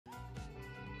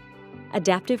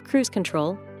Adaptive Cruise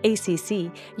Control,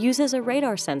 ACC, uses a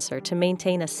radar sensor to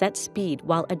maintain a set speed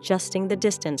while adjusting the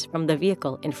distance from the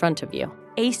vehicle in front of you.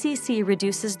 ACC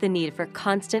reduces the need for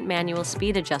constant manual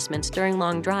speed adjustments during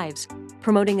long drives,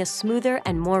 promoting a smoother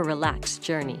and more relaxed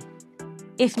journey.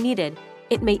 If needed,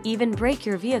 it may even brake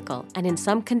your vehicle and, in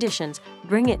some conditions,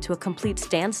 bring it to a complete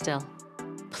standstill.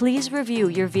 Please review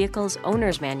your vehicle's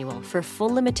owner's manual for full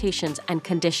limitations and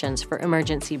conditions for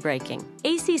emergency braking.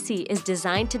 ACC is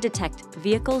designed to detect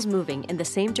vehicles moving in the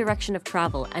same direction of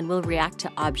travel and will react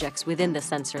to objects within the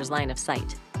sensor's line of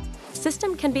sight.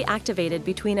 System can be activated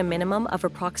between a minimum of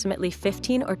approximately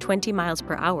 15 or 20 miles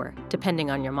per hour,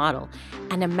 depending on your model,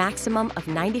 and a maximum of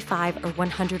 95 or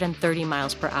 130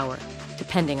 miles per hour,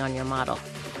 depending on your model.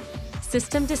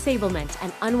 System disablement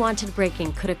and unwanted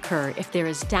braking could occur if there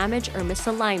is damage or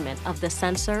misalignment of the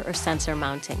sensor or sensor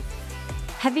mounting.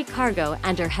 Heavy cargo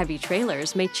and/or heavy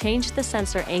trailers may change the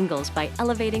sensor angles by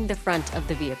elevating the front of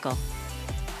the vehicle.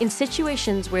 In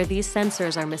situations where these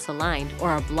sensors are misaligned or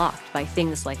are blocked by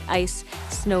things like ice,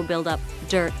 snow buildup,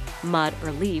 dirt, mud,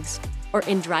 or leaves, or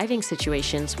in driving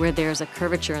situations where there is a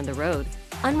curvature in the road,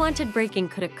 unwanted braking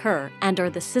could occur and/or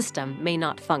the system may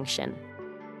not function.